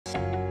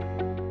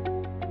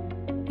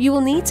You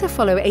will need to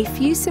follow a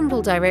few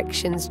simple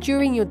directions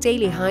during your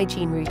daily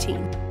hygiene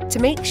routine to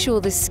make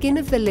sure the skin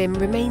of the limb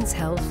remains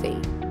healthy.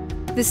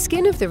 The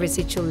skin of the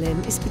residual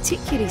limb is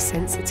particularly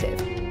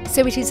sensitive,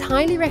 so it is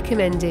highly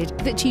recommended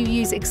that you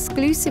use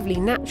exclusively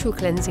natural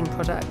cleansing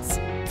products.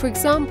 For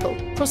example,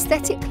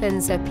 prosthetic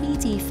cleanser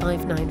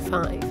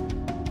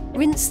PD595.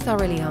 Rinse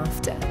thoroughly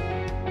after.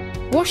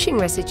 Washing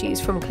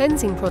residues from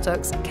cleansing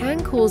products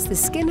can cause the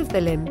skin of the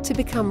limb to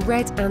become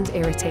red and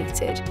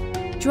irritated.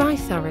 Dry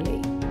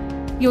thoroughly.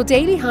 Your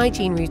daily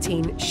hygiene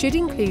routine should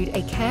include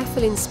a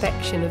careful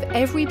inspection of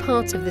every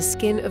part of the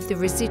skin of the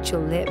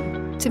residual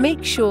limb to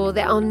make sure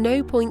there are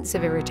no points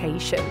of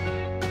irritation.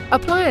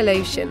 Apply a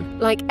lotion,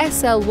 like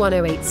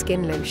SL108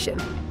 skin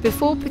lotion,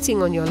 before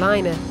putting on your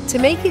liner to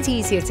make it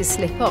easier to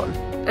slip on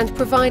and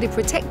provide a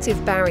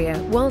protective barrier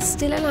while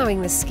still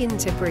allowing the skin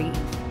to breathe.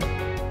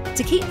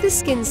 To keep the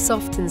skin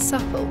soft and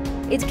supple,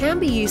 it can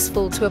be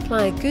useful to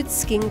apply a good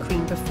skin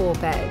cream before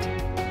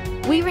bed.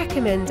 We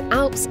recommend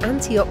Alps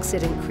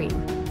Antioxidant Cream,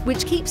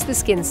 which keeps the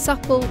skin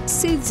supple,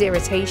 soothes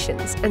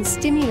irritations, and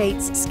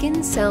stimulates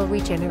skin cell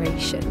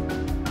regeneration.